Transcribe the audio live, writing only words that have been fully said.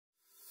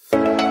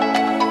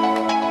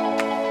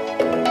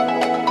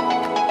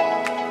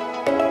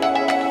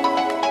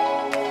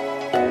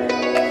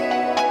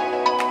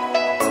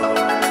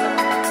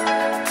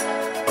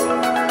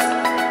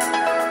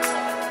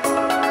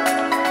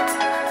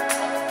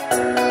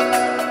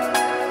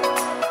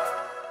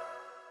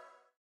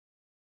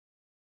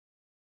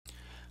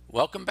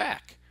Welcome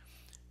back.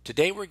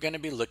 Today we're going to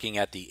be looking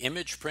at the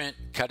image print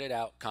cut it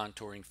out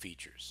contouring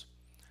features.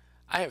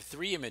 I have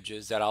 3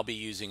 images that I'll be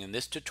using in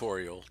this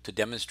tutorial to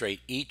demonstrate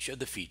each of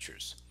the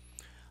features.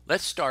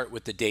 Let's start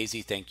with the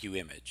Daisy Thank You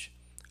image.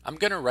 I'm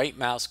going to right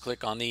mouse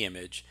click on the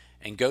image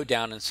and go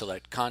down and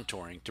select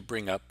contouring to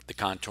bring up the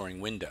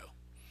contouring window.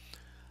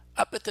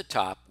 Up at the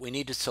top we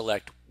need to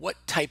select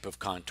what type of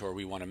contour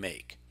we want to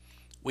make.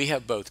 We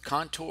have both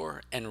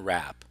contour and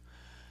wrap.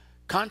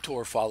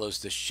 Contour follows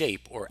the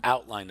shape or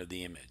outline of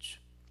the image.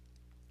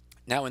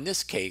 Now in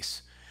this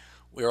case,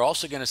 we're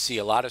also going to see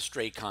a lot of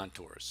stray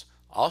contours.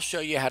 I'll show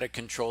you how to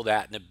control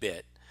that in a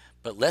bit,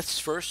 but let's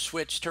first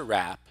switch to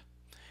wrap,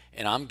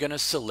 and I'm going to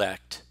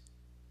select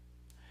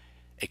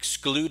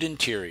Exclude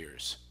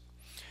Interiors.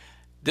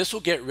 This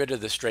will get rid of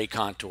the stray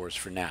contours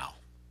for now.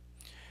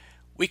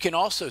 We can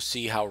also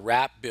see how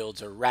wrap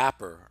builds a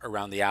wrapper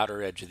around the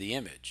outer edge of the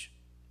image.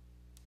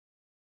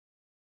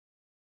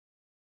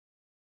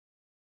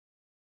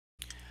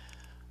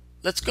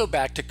 Let's go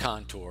back to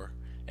contour,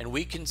 and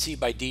we can see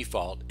by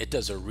default it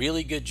does a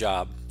really good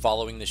job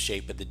following the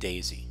shape of the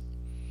daisy.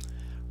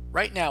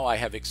 Right now I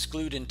have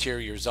Exclude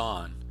Interiors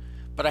on,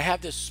 but I have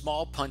this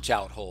small punch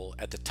out hole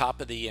at the top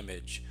of the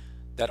image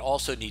that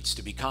also needs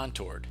to be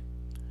contoured.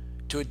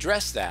 To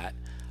address that,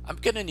 I'm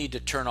going to need to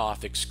turn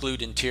off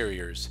Exclude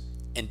Interiors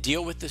and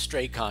deal with the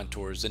stray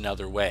contours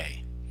another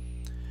way.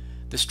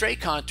 The stray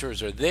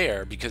contours are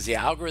there because the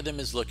algorithm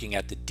is looking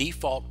at the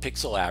default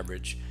pixel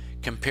average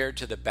compared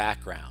to the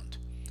background.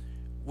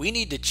 We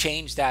need to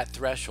change that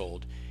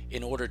threshold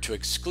in order to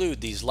exclude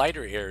these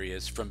lighter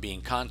areas from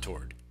being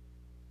contoured.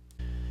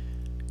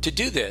 To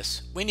do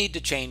this, we need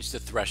to change the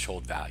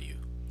threshold value.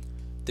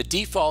 The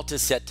default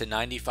is set to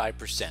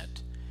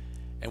 95%,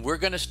 and we're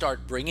going to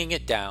start bringing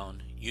it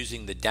down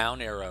using the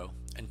down arrow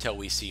until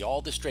we see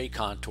all the stray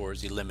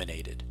contours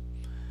eliminated.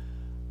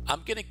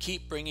 I'm going to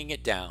keep bringing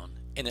it down,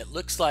 and it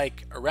looks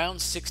like around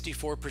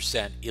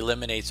 64%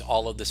 eliminates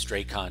all of the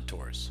stray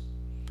contours.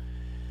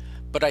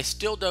 But I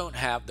still don't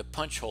have the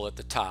punch hole at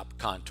the top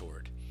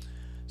contoured,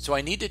 so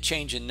I need to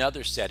change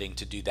another setting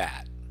to do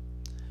that.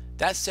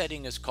 That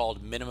setting is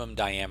called minimum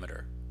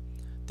diameter.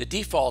 The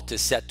default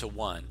is set to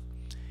 1,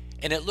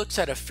 and it looks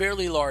at a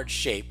fairly large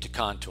shape to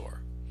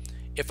contour.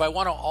 If I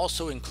want to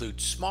also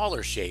include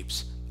smaller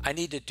shapes, I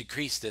need to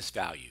decrease this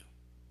value.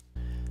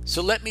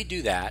 So let me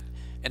do that,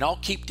 and I'll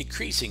keep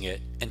decreasing it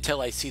until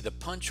I see the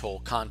punch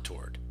hole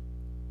contoured.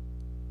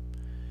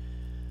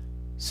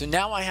 So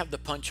now I have the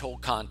punch hole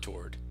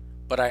contoured,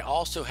 but I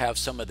also have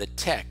some of the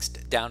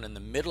text down in the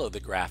middle of the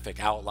graphic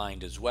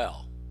outlined as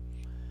well.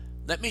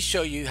 Let me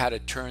show you how to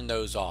turn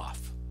those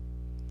off.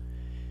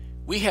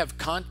 We have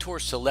contour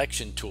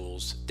selection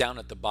tools down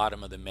at the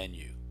bottom of the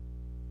menu.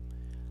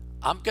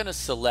 I'm going to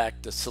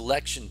select the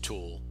selection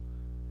tool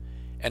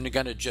and I'm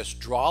going to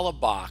just draw a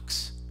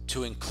box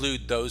to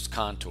include those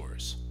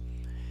contours.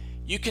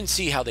 You can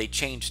see how they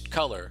changed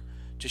color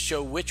to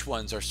show which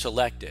ones are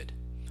selected.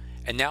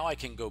 And now I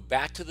can go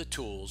back to the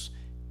tools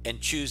and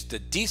choose the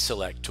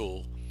deselect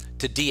tool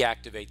to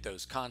deactivate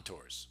those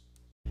contours.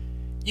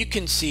 You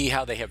can see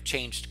how they have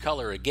changed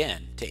color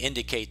again to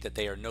indicate that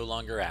they are no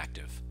longer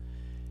active.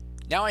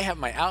 Now I have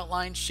my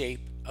outline shape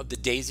of the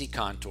daisy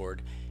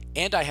contoured,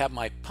 and I have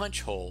my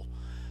punch hole,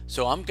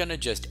 so I'm going to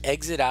just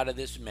exit out of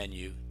this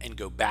menu and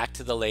go back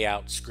to the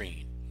layout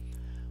screen.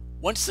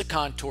 Once the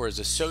contour is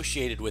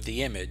associated with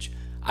the image,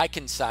 I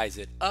can size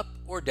it up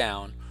or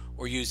down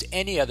or use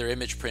any other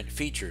image print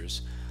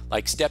features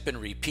like step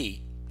and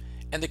repeat,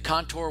 and the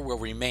contour will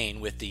remain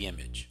with the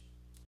image.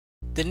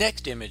 The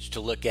next image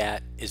to look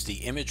at is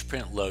the image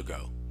print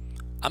logo.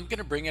 I'm going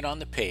to bring it on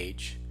the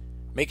page,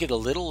 make it a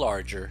little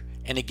larger,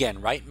 and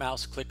again right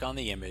mouse click on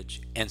the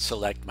image and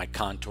select my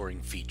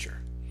contouring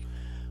feature.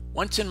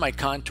 Once in my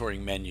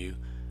contouring menu,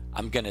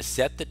 I'm going to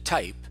set the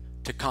type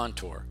to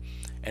contour,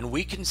 and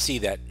we can see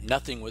that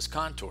nothing was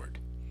contoured.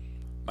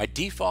 My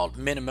default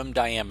minimum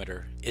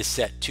diameter is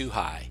set too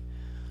high,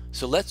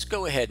 so let's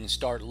go ahead and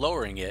start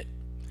lowering it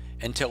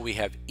until we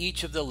have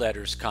each of the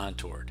letters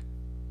contoured.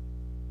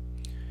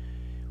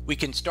 We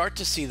can start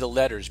to see the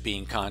letters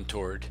being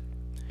contoured,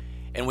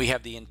 and we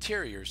have the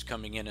interiors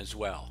coming in as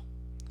well.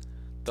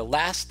 The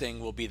last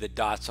thing will be the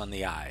dots on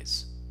the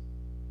eyes.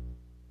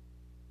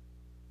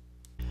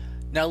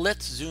 Now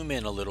let's zoom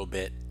in a little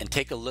bit and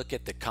take a look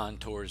at the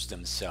contours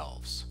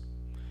themselves.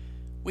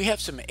 We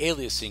have some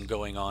aliasing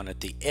going on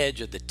at the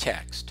edge of the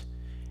text,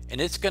 and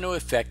it's going to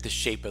affect the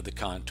shape of the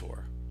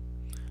contour.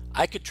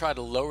 I could try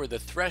to lower the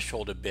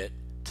threshold a bit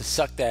to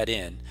suck that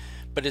in,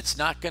 but it's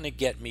not going to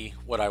get me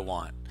what I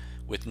want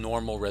with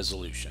normal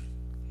resolution.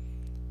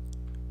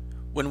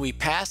 When we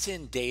pass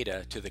in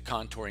data to the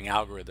contouring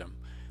algorithm,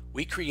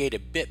 we create a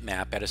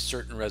bitmap at a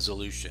certain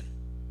resolution.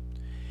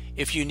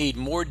 If you need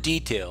more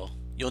detail,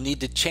 you'll need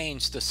to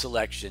change the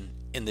selection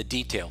in the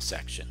detail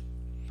section.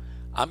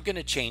 I'm going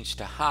to change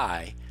to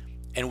high,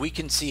 and we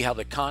can see how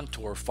the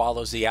contour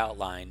follows the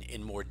outline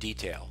in more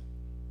detail.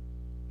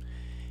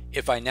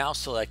 If I now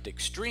select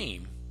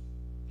extreme,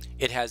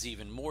 it has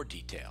even more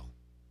detail.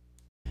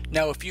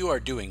 Now if you are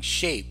doing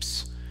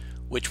shapes,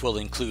 which will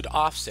include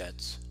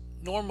offsets,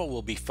 normal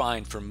will be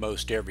fine for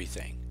most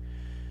everything.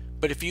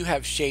 But if you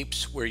have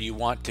shapes where you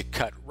want to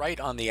cut right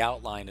on the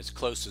outline as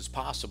close as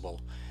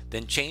possible,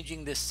 then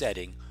changing this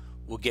setting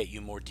will get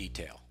you more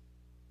detail.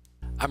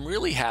 I'm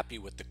really happy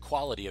with the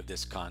quality of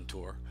this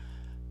contour,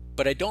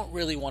 but I don't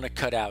really want to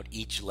cut out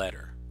each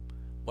letter.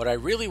 What I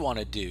really want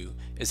to do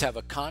is have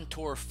a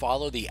contour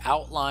follow the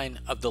outline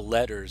of the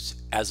letters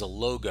as a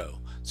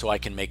logo so I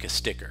can make a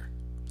sticker.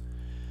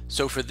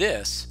 So for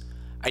this,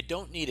 I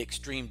don't need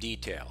extreme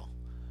detail.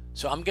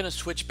 So I'm going to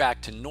switch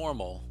back to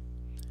normal,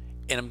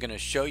 and I'm going to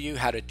show you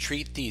how to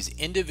treat these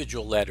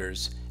individual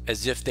letters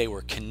as if they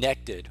were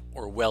connected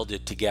or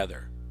welded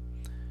together.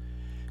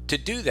 To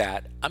do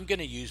that, I'm going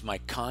to use my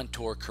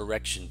contour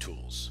correction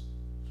tools.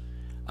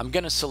 I'm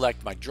going to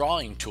select my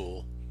drawing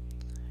tool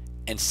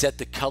and set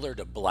the color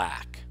to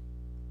black.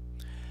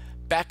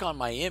 Back on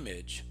my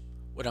image,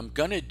 what I'm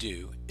going to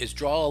do is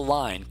draw a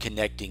line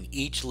connecting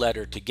each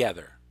letter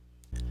together.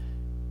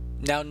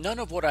 Now, none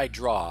of what I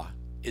draw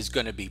is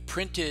going to be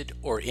printed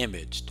or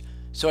imaged,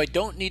 so I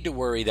don't need to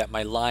worry that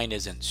my line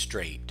isn't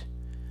straight.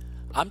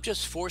 I'm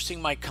just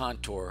forcing my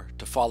contour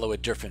to follow a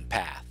different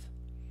path.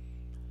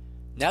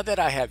 Now that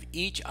I have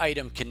each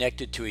item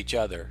connected to each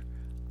other,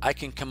 I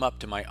can come up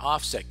to my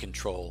offset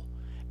control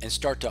and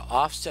start to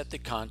offset the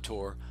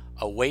contour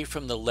away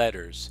from the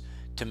letters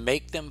to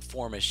make them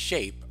form a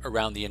shape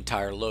around the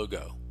entire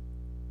logo.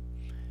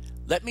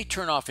 Let me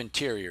turn off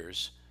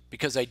interiors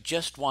because I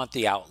just want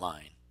the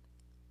outline.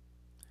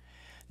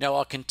 Now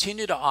I'll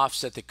continue to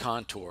offset the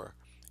contour,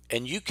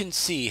 and you can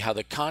see how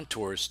the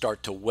contours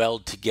start to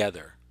weld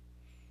together.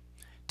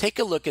 Take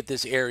a look at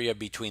this area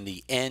between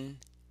the N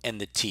and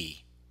the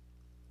T.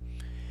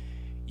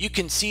 You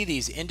can see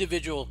these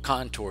individual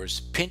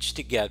contours pinch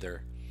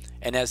together,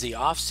 and as the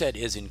offset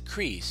is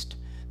increased,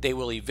 they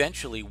will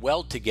eventually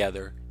weld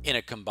together in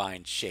a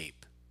combined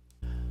shape.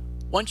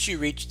 Once you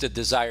reach the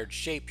desired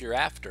shape you're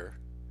after,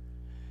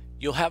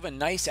 you'll have a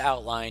nice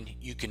outline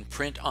you can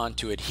print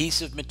onto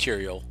adhesive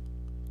material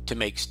to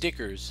make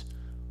stickers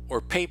or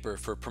paper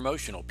for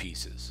promotional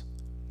pieces.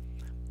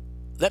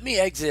 Let me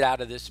exit out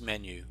of this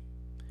menu,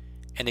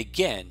 and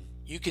again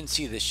you can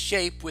see the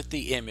shape with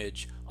the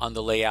image on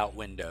the layout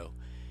window,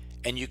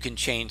 and you can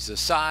change the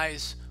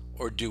size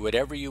or do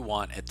whatever you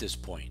want at this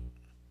point.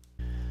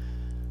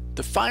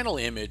 The final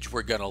image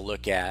we're going to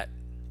look at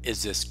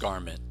is this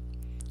garment.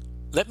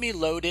 Let me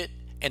load it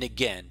and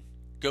again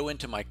go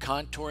into my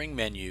contouring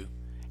menu,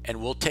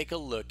 and we'll take a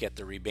look at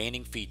the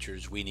remaining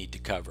features we need to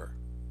cover.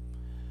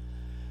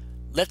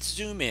 Let's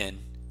zoom in,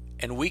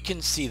 and we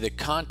can see the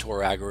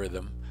contour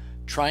algorithm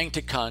trying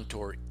to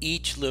contour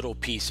each little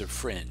piece of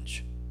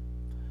fringe.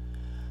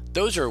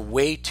 Those are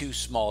way too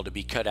small to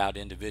be cut out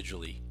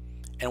individually,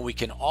 and we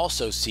can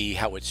also see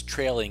how it's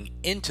trailing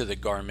into the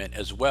garment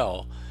as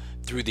well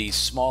through these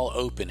small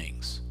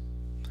openings.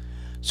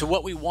 So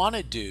what we want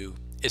to do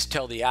is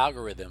tell the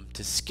algorithm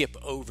to skip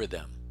over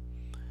them.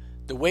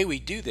 The way we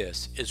do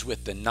this is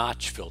with the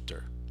notch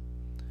filter.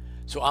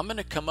 So I'm going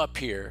to come up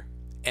here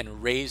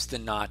and raise the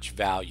notch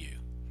value.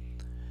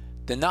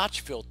 The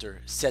notch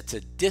filter sets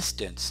a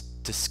distance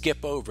to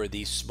skip over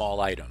these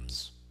small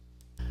items.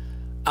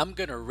 I'm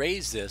going to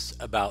raise this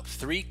about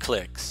 3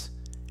 clicks,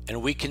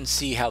 and we can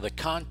see how the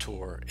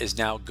contour is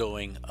now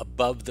going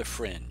above the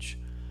fringe.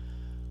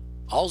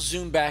 I'll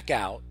zoom back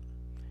out,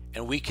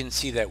 and we can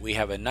see that we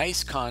have a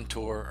nice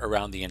contour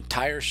around the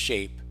entire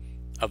shape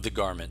of the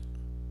garment.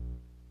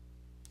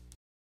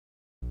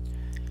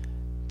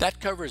 That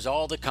covers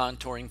all the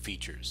contouring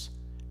features.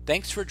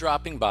 Thanks for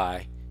dropping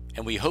by,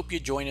 and we hope you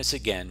join us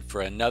again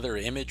for another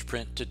image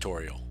print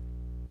tutorial.